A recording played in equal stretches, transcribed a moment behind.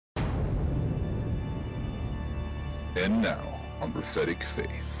And now on Prophetic Faith.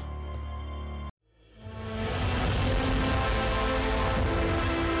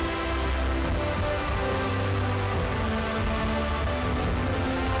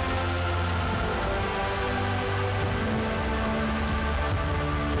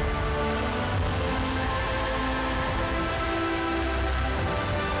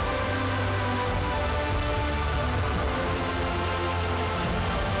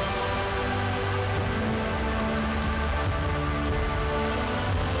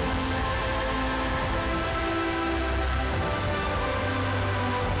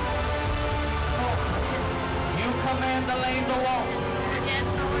 The lame to walk.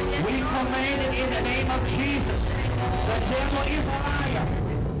 We command it in the name of Jesus. The devil is a liar.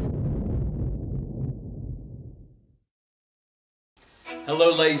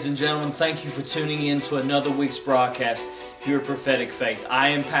 Hello, ladies and gentlemen. Thank you for tuning in to another week's broadcast here at Prophetic Faith. I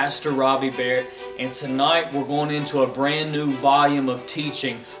am Pastor Robbie Barrett, and tonight we're going into a brand new volume of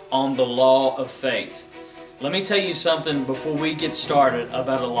teaching on the law of faith. Let me tell you something before we get started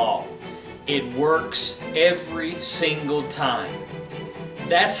about a law. It works every single time.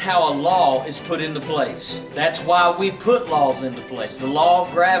 That's how a law is put into place. That's why we put laws into place. The law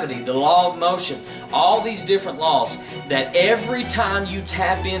of gravity, the law of motion, all these different laws, that every time you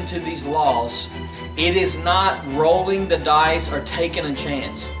tap into these laws, it is not rolling the dice or taking a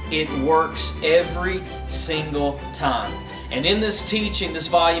chance. It works every single time. And in this teaching, this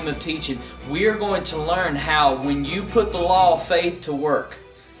volume of teaching, we are going to learn how when you put the law of faith to work,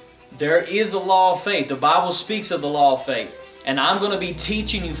 there is a law of faith. The Bible speaks of the law of faith. And I'm going to be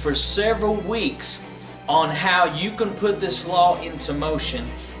teaching you for several weeks on how you can put this law into motion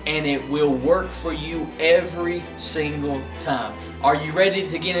and it will work for you every single time. Are you ready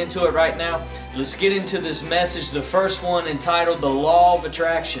to get into it right now? Let's get into this message, the first one entitled The Law of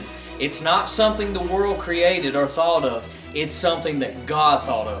Attraction. It's not something the world created or thought of. It's something that God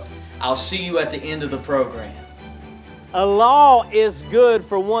thought of. I'll see you at the end of the program. A law is good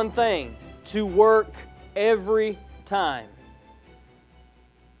for one thing, to work every time.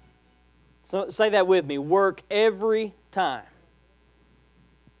 So say that with me, work every time.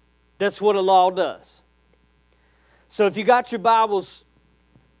 That's what a law does. So if you got your Bibles,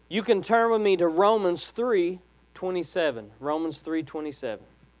 you can turn with me to Romans 3:27. Romans 3:27.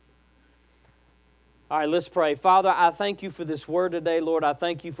 All right, let's pray. Father, I thank you for this word today, Lord. I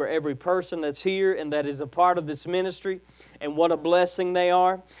thank you for every person that's here and that is a part of this ministry, and what a blessing they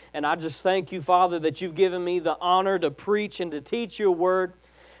are. And I just thank you, Father, that you've given me the honor to preach and to teach your word,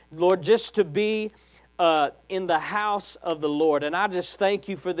 Lord, just to be in the house of the Lord. And I just thank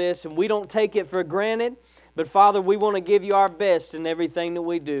you for this, and we don't take it for granted, but Father, we want to give you our best in everything that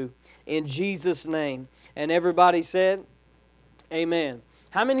we do. In Jesus' name. And everybody said, amen.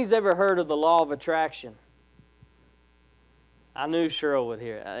 How many's ever heard of the law of attraction? I knew Cheryl would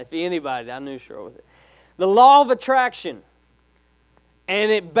hear it. If anybody, I knew Cheryl would hear it. The law of attraction.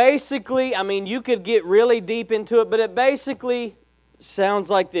 And it basically, you could get really deep into it, but it basically sounds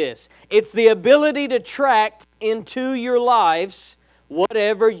like this. It's the ability to attract into your lives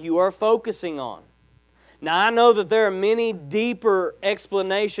whatever you are focusing on. Now, I know that there are many deeper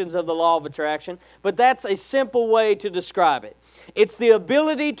explanations of the law of attraction, but that's a simple way to describe it. It's the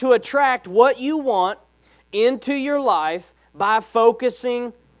ability to attract what you want into your life by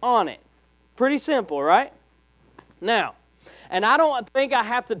focusing on it. Pretty simple, right? Now, and I don't think I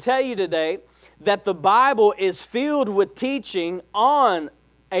have to tell you today that the Bible is filled with teaching on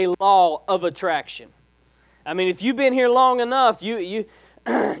a law of attraction. If you've been here long enough, you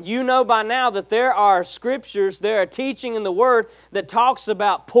know by now that there are scriptures, there are teaching in the Word that talks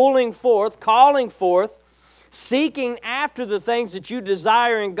about pulling forth, calling forth, seeking after the things that you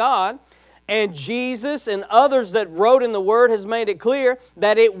desire in God. And Jesus and others that wrote in the Word has made it clear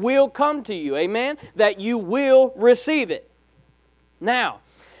that it will come to you. Amen? That you will receive it. Now,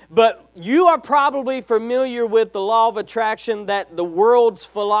 but you are probably familiar with the law of attraction that the world's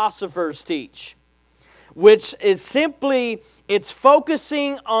philosophers teach, which is simply, it's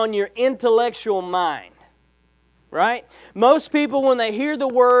focusing on your intellectual mind, right? Most people, when they hear the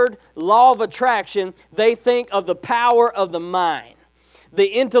word law of attraction, they think of the power of the mind, the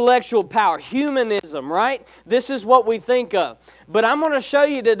intellectual power, humanism, right? This is what we think of. But I'm going to show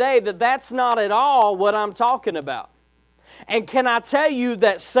you today that that's not at all what I'm talking about. And can I tell you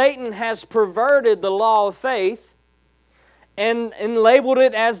that Satan has perverted the law of faith and labeled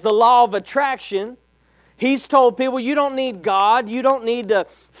it as the law of attraction. He's told people, you don't need God, you don't need the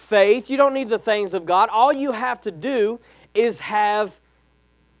faith, you don't need the things of God. All you have to do is have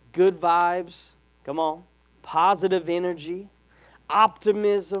good vibes, come on, positive energy,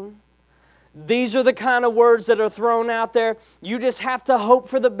 optimism, These are the kind of words that are thrown out there. You just have to hope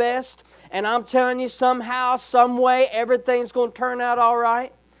for the best. And I'm telling you, somehow, some way, everything's going to turn out all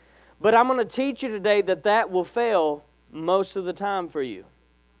right. But I'm going to teach you today that that will fail most of the time for you.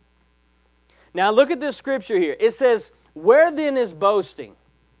 Now look at this scripture here. It says, where then is boasting?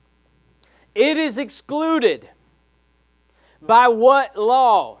 It is excluded. By what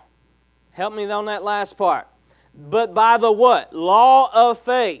law? Help me on that last part. But by the what? Law of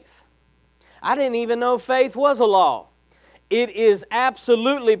faith. I didn't even know faith was a law. It is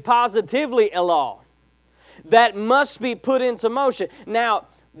absolutely, positively a law that must be put into motion. Now,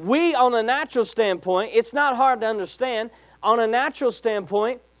 we on a natural standpoint, it's not hard to understand. On a natural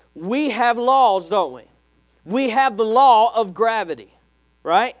standpoint, we have laws, don't we? We have the law of gravity,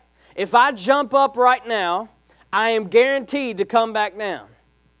 right? If I jump up right now, I am guaranteed to come back down.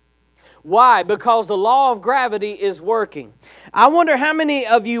 Why? Because the law of gravity is working. I wonder how many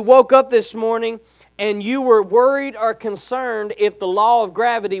of you woke up this morning and you were worried or concerned if the law of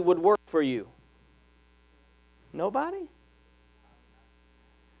gravity would work for you. Nobody?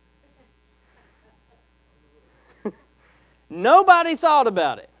 Nobody thought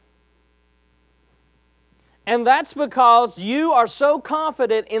about it. And that's because you are so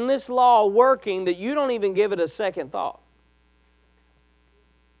confident in this law working that you don't even give it a second thought.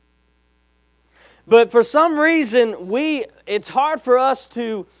 But for some reason, it's hard for us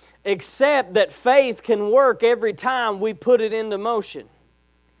to accept that faith can work every time we put it into motion.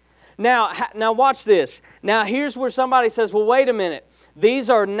 Now watch this. Now here's where somebody says, well, wait a minute. These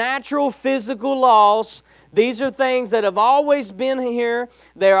are natural physical laws. These are things that have always been here.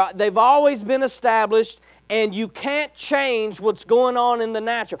 They've always been established. And you can't change what's going on in the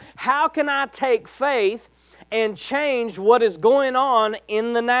natural. How can I take faith and change what is going on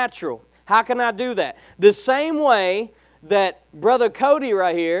in the natural? How can I do that? The same way that Brother Cody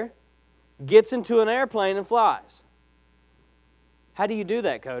right here gets into an airplane and flies. How do you do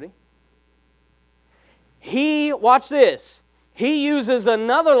that, Cody? Watch this. He uses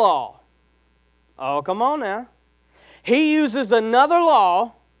another law. Oh, come on now. He uses another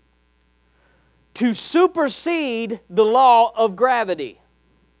law to supersede the law of gravity.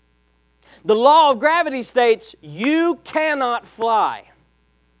 The law of gravity states you cannot fly.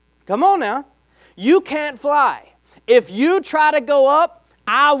 Come on now. You can't fly. If you try to go up,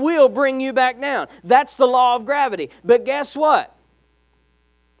 I will bring you back down. That's the law of gravity. But guess what?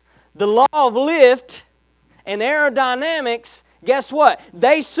 The law of lift and aerodynamics, guess what?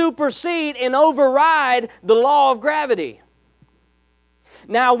 They supersede and override the law of gravity.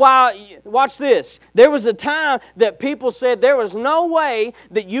 Now, watch this. There was a time that people said there was no way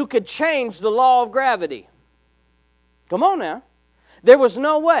that you could change the law of gravity. Come on now. There was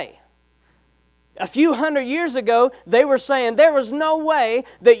no way. A few hundred years ago, they were saying there was no way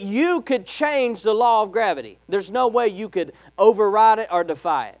that you could change the law of gravity. There's no way you could override it or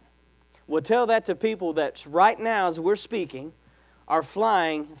defy it. Well, tell that to people that right now, as we're speaking, are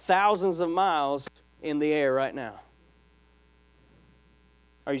flying thousands of miles in the air right now.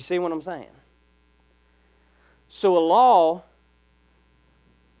 Are you seeing what I'm saying? So a law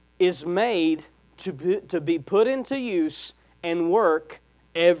is made to be put into use and work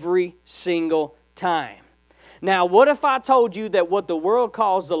every single time. Now, what if I told you that what the world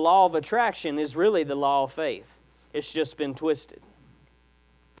calls the law of attraction is really the law of faith? It's just been twisted.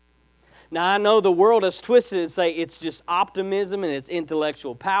 Now, I know the world has twisted it and say it's just optimism and it's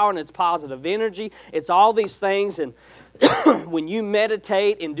intellectual power and it's positive energy. It's all these things, and when you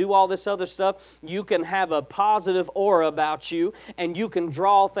meditate and do all this other stuff, you can have a positive aura about you and you can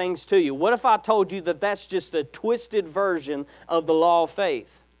draw things to you. What if I told you that that's just a twisted version of the law of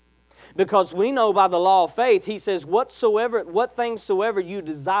faith? Because we know by the law of faith, he says, what things soever you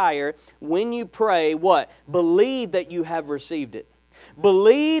desire when you pray, what? Believe that you have received it.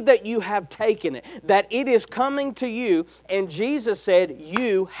 Believe that you have taken it, that it is coming to you, and Jesus said,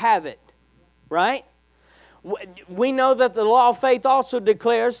 you have it, right? We know that the law of faith also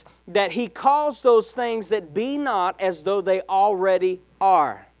declares that he calls those things that be not as though they already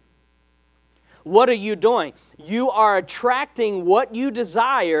are. What are you doing? You are attracting what you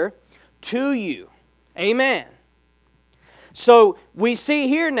desire to you. Amen. So we see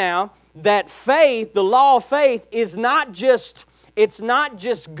here now that faith, the law of faith, is not just... It's not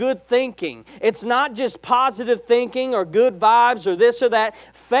just good thinking. It's not just positive thinking or good vibes or this or that.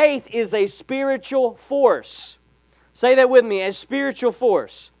 Faith is a spiritual force. Say that with me, a spiritual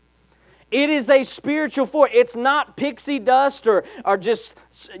force. It is a spiritual force. It's not pixie dust or just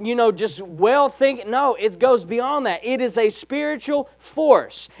well thinking. No, it goes beyond that. It is a spiritual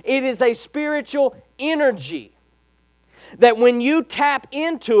force. It is a spiritual energy. that when you tap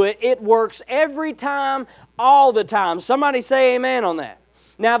into it, it works every time, all the time. Somebody say amen on that.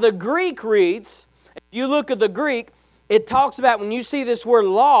 Now the Greek reads, if you look at the Greek, it talks about when you see this word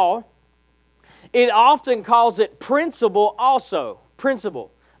law, it often calls it principle also.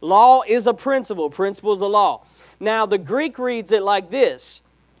 Principle. Law is a principle. Principle is a law. Now the Greek reads it like this.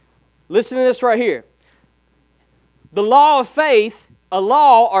 Listen to this right here. The law of faith, a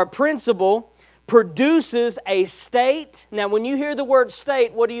law or principle, produces a state. Now when you hear the word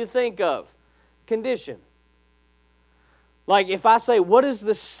state, what do you think of? Condition. Like if I say, what is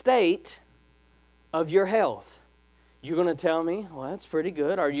the state of your health? You're going to tell me, well, that's pretty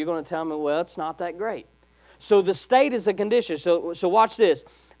good. Or you're going to tell me, well, it's not that great. So the state is a condition. So watch this.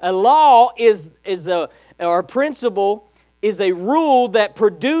 A law or a principle is a rule that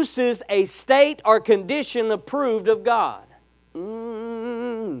produces a state or condition approved of God.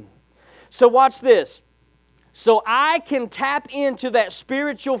 So watch this. So I can tap into that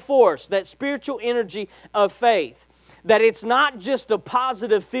spiritual force, that spiritual energy of faith. That it's not just a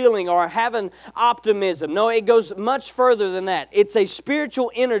positive feeling or having optimism. No, it goes much further than that. It's a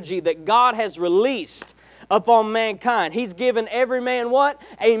spiritual energy that God has released upon mankind. He's given every man what?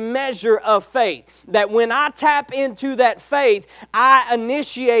 A measure of faith. That when I tap into that faith, I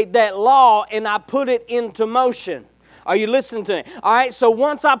initiate that law and I put it into motion. Are you listening to me? All right, so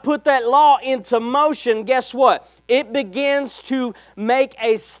once I put that law into motion, guess what? It begins to make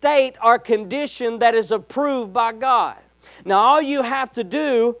a state or condition that is approved by God. Now, all you have to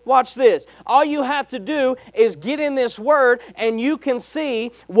do, watch this, all you have to do is get in this Word and you can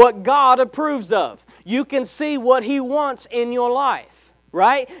see what God approves of. You can see what He wants in your life.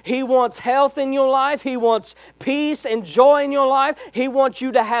 Right? He wants health in your life. He wants peace and joy in your life. He wants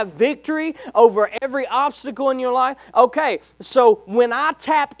you to have victory over every obstacle in your life. Okay, so when I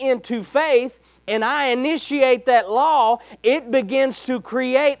tap into faith and I initiate that law, it begins to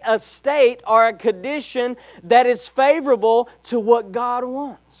create a state or a condition that is favorable to what God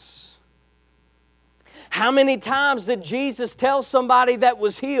wants. How many times did Jesus tell somebody that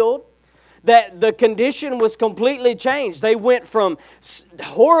was healed that the condition was completely changed? They went from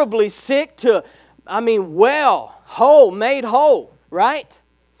horribly sick to, well, whole, made whole, right?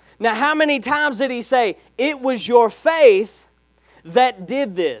 Now, how many times did He say, it was your faith that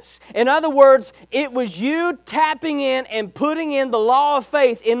did this? In other words, it was you tapping in and putting in the law of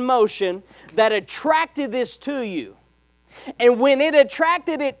faith in motion that attracted this to you. And when it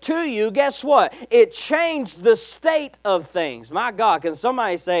attracted it to you, guess what? It changed the state of things. My God, can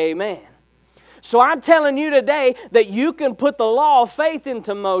somebody say amen? So I'm telling you today that you can put the law of faith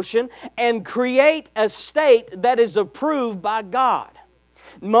into motion and create a state that is approved by God.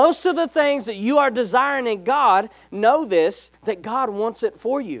 Most of the things that you are desiring in God, know this, that God wants it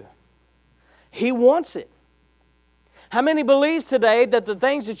for you. He wants it. How many believes today that the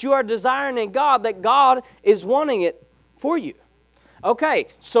things that you are desiring in God, that God is wanting it for you? Okay,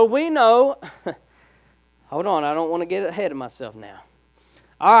 so we know, hold on, I don't want to get ahead of myself now.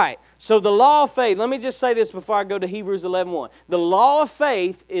 All right, so the law of faith, let me just say this before I go to Hebrews 11:1. The law of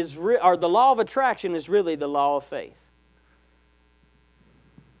faith or the law of attraction is really the law of faith.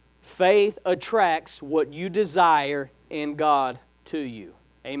 Faith attracts what you desire in God to you.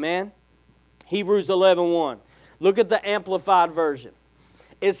 Amen? Hebrews 11:1. Look at the Amplified Version.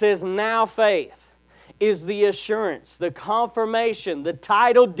 It says, now faith is the assurance, the confirmation, the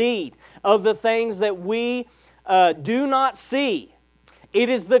title deed of the things that we do not see. It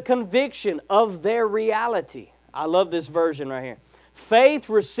is the conviction of their reality. I love this version right here. Faith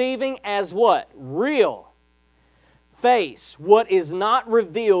receiving as what? Real. Face what is not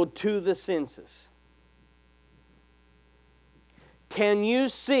revealed to the senses. Can you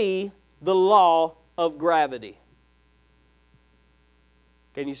see the law of gravity?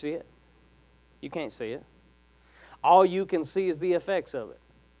 Can you see it? You can't see it. All you can see is the effects of it.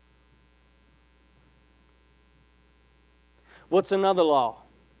 What's another law?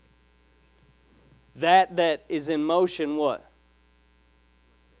 That is in motion, what?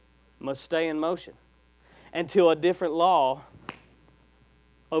 Must stay in motion until a different law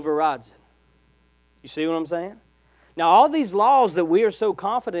overrides it. You see what I'm saying? Now, all these laws that we are so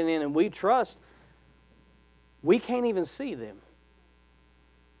confident in and we trust, we can't even see them.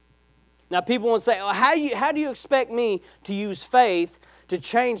 Now, people will say, oh, how do you expect me to use faith to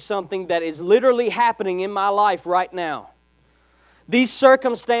change something that is literally happening in my life right now? These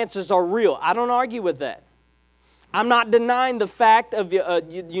circumstances are real. I don't argue with that. I'm not denying the fact of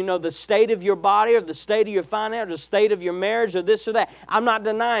the state of your body or the state of your finances or the state of your marriage or this or that. I'm not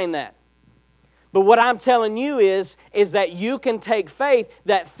denying that. But what I'm telling you is that you can take faith.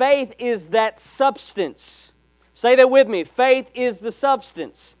 That faith is that substance. Say that with me. Faith is the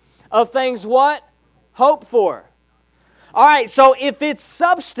substance of things what? Hoped for. All right, so if it's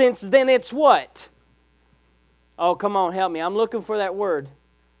substance, then it's what? Oh, come on, help me. I'm looking for that word.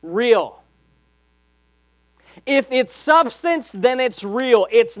 Real. If it's substance, then it's real.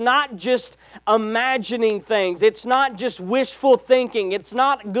 It's not just imagining things. It's not just wishful thinking. It's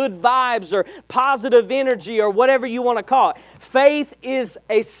not good vibes or positive energy or whatever you want to call it. Faith is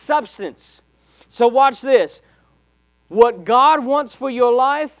a substance. So watch this. What God wants for your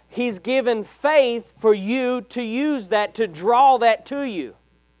life, He's given faith for you to use that, to draw that to you.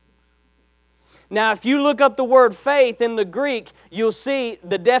 Now, if you look up the word faith in the Greek, you'll see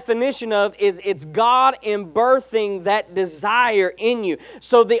the definition of it's God birthing that desire in you.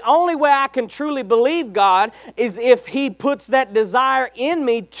 So the only way I can truly believe God is if He puts that desire in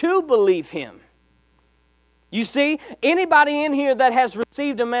me to believe Him. You see, anybody in here that has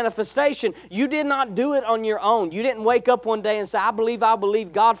received a manifestation, you did not do it on your own. You didn't wake up one day and say, I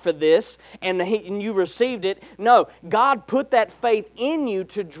believe God for this, and you received it. No, God put that faith in you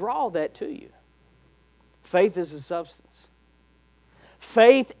to draw that to you. Faith is a substance.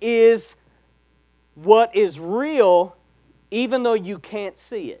 Faith is what is real even though you can't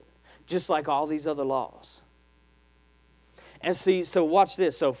see it, just like all these other laws. And see, so watch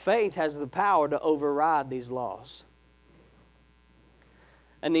this. So faith has the power to override these laws.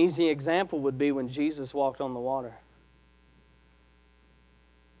 An easy example would be when Jesus walked on the water.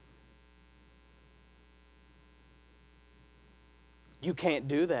 You can't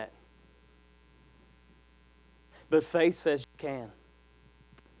do that. But faith says you can.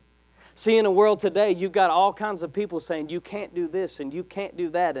 See, in the world today, you've got all kinds of people saying you can't do this and you can't do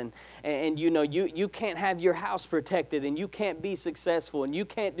that, and you know you can't have your house protected and you can't be successful and you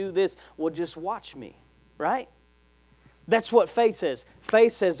can't do this. Well, just watch me, right? That's what faith says.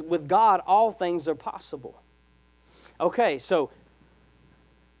 Faith says with God all things are possible. Okay, so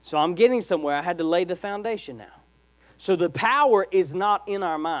I'm getting somewhere. I had to lay the foundation now. So the power is not in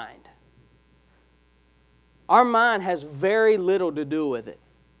our mind. Our mind has very little to do with it.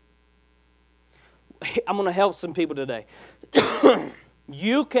 I'm going to help some people today.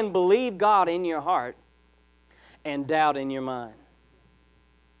 You can believe God in your heart and doubt in your mind.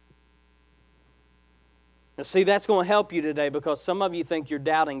 Now see, that's going to help you today because some of you think you're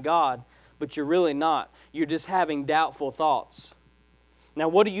doubting God, but you're really not. You're just having doubtful thoughts. Now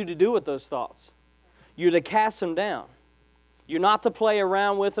what are you to do with those thoughts? You're to cast them down. You're not to play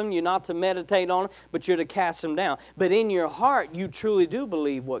around with them. You're not to meditate on them, but you're to cast them down. But in your heart, you truly do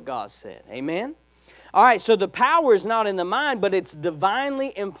believe what God said. Amen? All right, so the power is not in the mind, but it's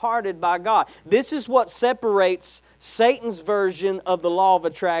divinely imparted by God. This is what separates Satan's version of the law of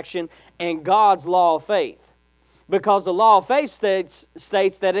attraction and God's law of faith. Because the law of faith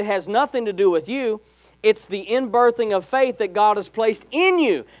states that it has nothing to do with you. It's the inbirthing of faith that God has placed in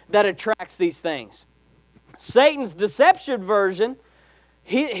you that attracts these things. Satan's deception version,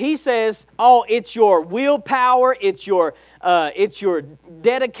 he says, oh, it's your willpower, it's your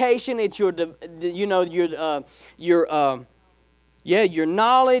dedication, it's your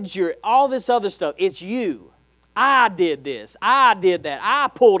knowledge, your all this other stuff. It's you. I did this. I did that. I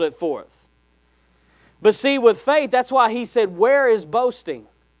pulled it forth. But see, with faith, that's why he said, where is boasting?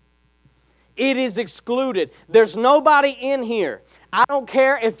 It is excluded. There's nobody in here. I don't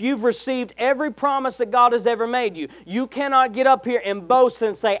care if you've received every promise that God has ever made you. You cannot get up here and boast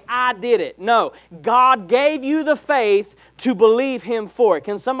and say, I did it. No, God gave you the faith to believe Him for it.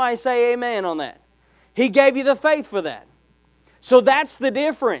 Can somebody say amen on that? He gave you the faith for that. So that's the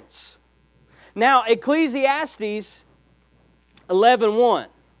difference. Now, Ecclesiastes 11:1.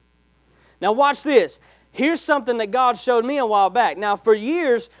 Now watch this. Here's something that God showed me a while back. Now, for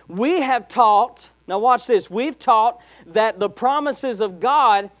years, we have taught, now watch this, we've taught that the promises of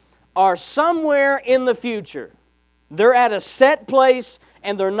God are somewhere in the future. They're at a set place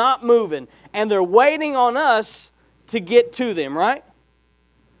and they're not moving. And they're waiting on us to get to them, right?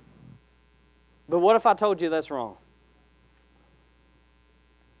 But what if I told you that's wrong?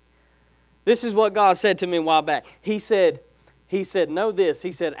 This is what God said to me a while back. He said, know this.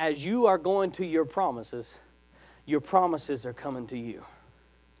 He said, as you are going to your promises are coming to you.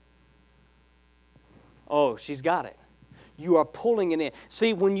 Oh, she's got it. You are pulling it in.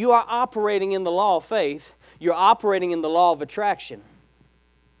 See, when you are operating in the law of faith, you're operating in the law of attraction.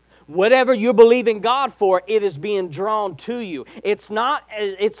 Whatever you're believing God for, it is being drawn to you. It's not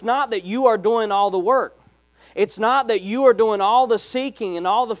that you are doing all the work. It's not that you are doing all the seeking and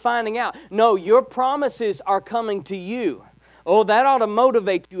all the finding out. No, your promises are coming to you. Oh, that ought to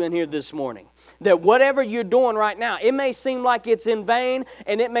motivate you in here this morning. That whatever you're doing right now, it may seem like it's in vain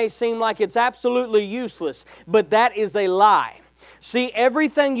and it may seem like it's absolutely useless, but that is a lie. See,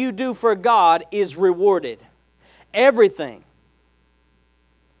 everything you do for God is rewarded. Everything.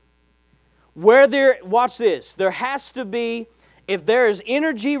 Watch this, there has to be, if there is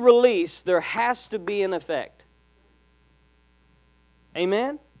energy released, there has to be an effect.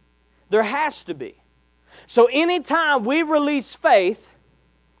 Amen? There has to be. So anytime we release faith,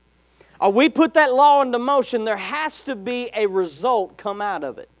 or we put that law into motion, there has to be a result come out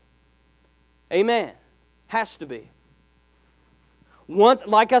of it. Amen? Has to be.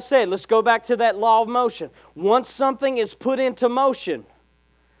 Like I said, let's go back to that law of motion. Once something is put into motion,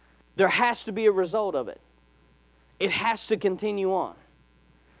 there has to be a result of it. It has to continue on.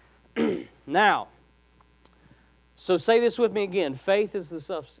 Now, so say this with me again. Faith is the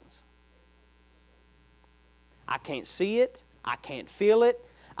substance. I can't see it. I can't feel it.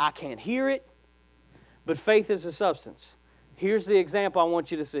 I can't hear it. But faith is the substance. Here's the example I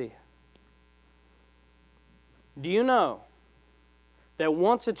want you to see. Do you know that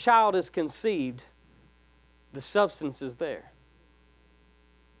once a child is conceived, the substance is there?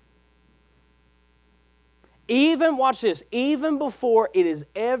 Even, watch this, even before it is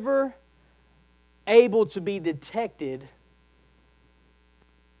ever able to be detected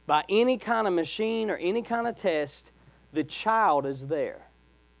by any kind of machine or any kind of test, the child is there.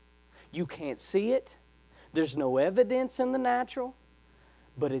 You can't see it. There's no evidence in the natural,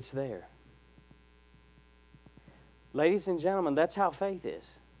 but it's there. Ladies and gentlemen, that's how faith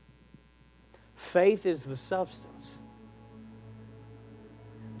is. Faith is the substance.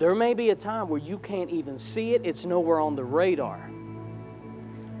 There may be a time where you can't even see it. It's nowhere on the radar.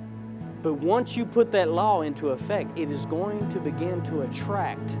 But once you put that law into effect, it is going to begin to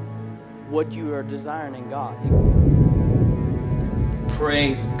attract what you are desiring in God.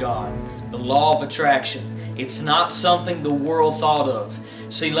 Praise God. The law of attraction. It's not something the world thought of.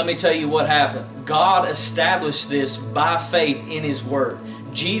 See, let me tell you what happened. God established this by faith in His Word.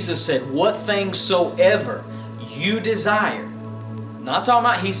 Jesus said, what things soever you desire. Not talking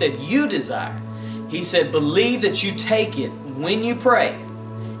about, He said, you desire. He said, believe that you take it when you pray,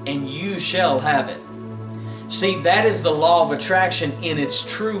 and you shall have it. See, that is the law of attraction in its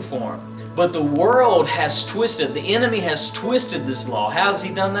true form. But the world has twisted, the enemy has twisted this law. How has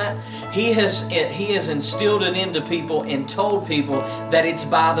he done that? He has instilled it into people and told people that it's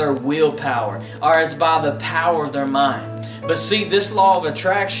by their willpower or it's by the power of their mind. But see, this law of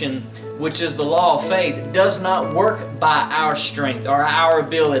attraction, which is the law of faith, does not work by our strength or our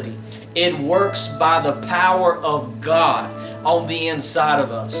ability. It works by the power of God on the inside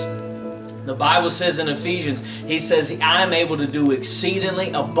of us. The Bible says in Ephesians, He says, I am able to do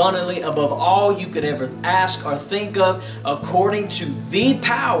exceedingly abundantly above all you could ever ask or think of, according to the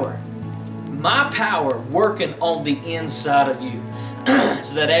power, my power working on the inside of you.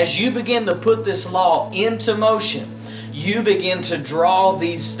 So that as you begin to put this law into motion, you begin to draw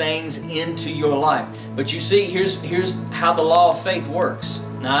these things into your life. But you see, here's how the law of faith works.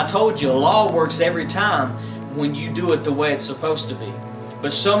 Now I told you, a law works every time when you do it the way it's supposed to be.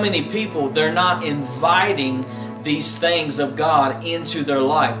 But so many people, they're not inviting these things of God into their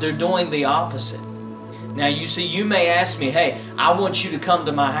life. They're doing the opposite. Now you see, you may ask me, hey, I want you to come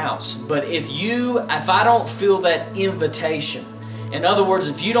to my house. But if I don't feel that invitation, in other words,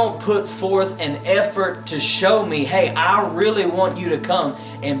 if you don't put forth an effort to show me, hey, I really want you to come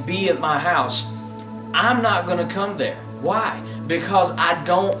and be at my house, I'm not going to come there. Why? Because I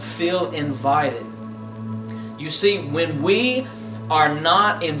don't feel invited. You see, when we are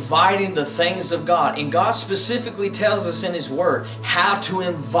not inviting the things of God, and God specifically tells us in His Word how to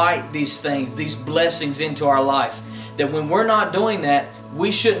invite these things, these blessings into our life, that when we're not doing that, we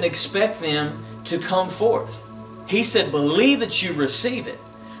shouldn't expect them to come forth. He said, believe that you receive it.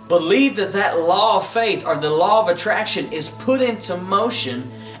 Believe that that law of faith or the law of attraction is put into motion,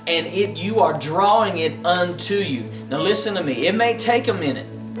 and you are drawing it unto you. Now listen to me. It may take a minute.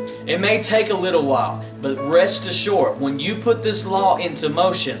 It may take a little while, but rest assured, when you put this law into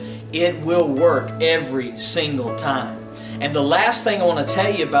motion, it will work every single time. And the last thing I want to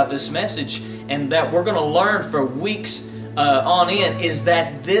tell you about this message, and that we're going to learn for weeks on end, is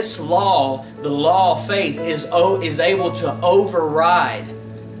that this law, the law of faith, is able to override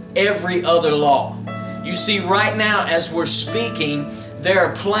every other law. You see, right now as we're speaking, there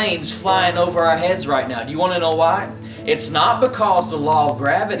are planes flying over our heads right now. Do you want to know why? It's not because the law of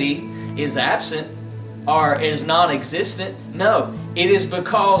gravity is absent or is non-existent. No, it is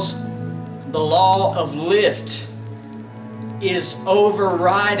because the law of lift is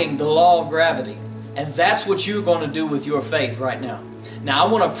overriding the law of gravity. And that's what you're going to do with your faith right now. Now,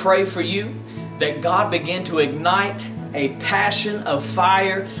 I want to pray for you that God begin to ignite a passion of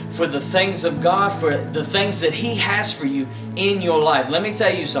fire for the things of God, for the things that He has for you in your life. Let me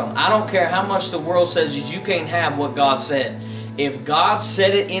tell you something. I don't care how much the world says that you can't have what God said. If God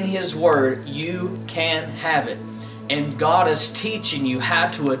said it in His Word, you can have it. And God is teaching you how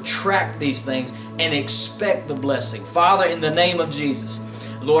to attract these things and expect the blessing. Father, in the name of Jesus,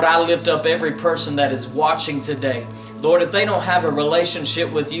 Lord, I lift up every person that is watching today. Lord, if they don't have a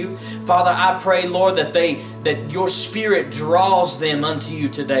relationship with you, Father, I pray, Lord, that your Spirit draws them unto you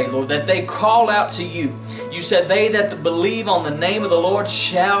today, Lord, that they call out to you. You said, they that believe on the name of the Lord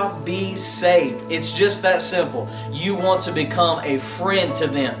shall be saved. It's just that simple. You want to become a friend to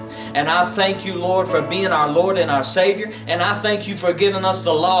them. And I thank you, Lord, for being our Lord and our Savior. And I thank you for giving us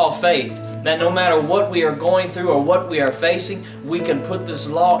the law of faith, that no matter what we are going through or what we are facing, we can put this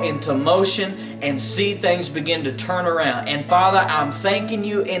law into motion and see things begin to turn around. And Father, I'm thanking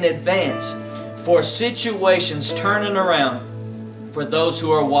you in advance for situations turning around for those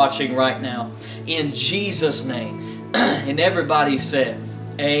who are watching right now. In Jesus' name. And everybody said,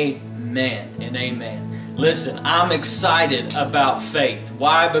 amen and amen. Listen, I'm excited about faith.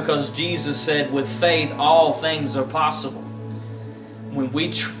 Why? Because Jesus said, with faith, all things are possible. When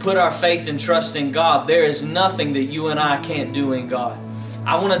we put our faith and trust in God, there is nothing that you and I can't do in God.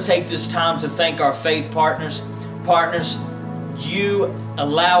 I want to take this time to thank our faith partners. Partners, you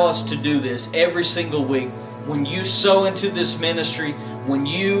allow us to do this every single week. When you sow into this ministry, when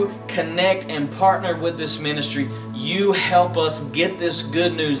you connect and partner with this ministry, you help us get this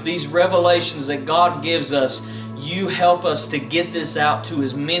good news, these revelations that God gives us. You help us to get this out to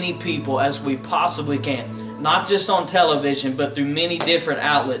as many people as we possibly can. Not just on television, but through many different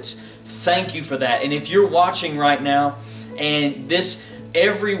outlets. Thank you for that. And if you're watching right now, and this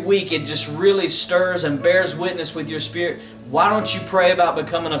every week it just really stirs and bears witness with your spirit, why don't you pray about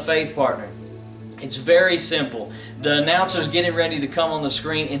becoming a faith partner? It's very simple. The announcer's getting ready to come on the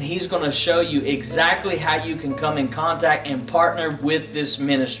screen, and he's going to show you exactly how you can come in contact and partner with this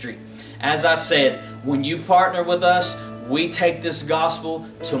ministry. As I said, when you partner with us, we take this gospel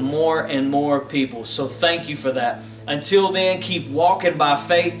to more and more people. So thank you for that. Until then, keep walking by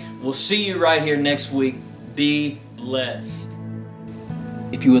faith. We'll see you right here next week. Be blessed.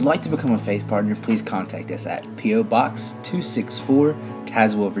 If you would like to become a faith partner, please contact us at P.O. Box 264,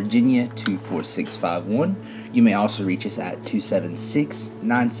 Tazewell, Virginia 24651. You may also reach us at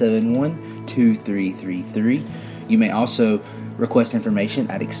 276-971-2333. You may also request information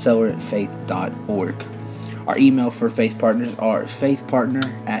at acceleratefaith.org. Our email for faith partners are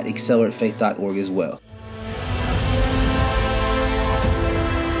faithpartner@acceleratefaith.org as well.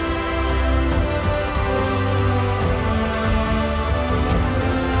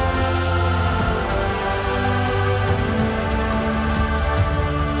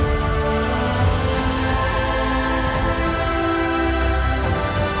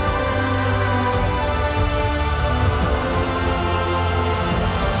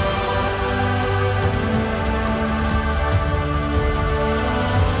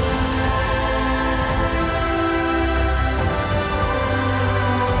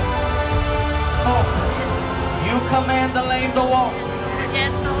 You command the lame to walk.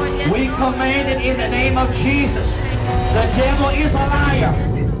 Yes, Lord. Yes, We Lord. command it in the name of Jesus. The devil is a liar.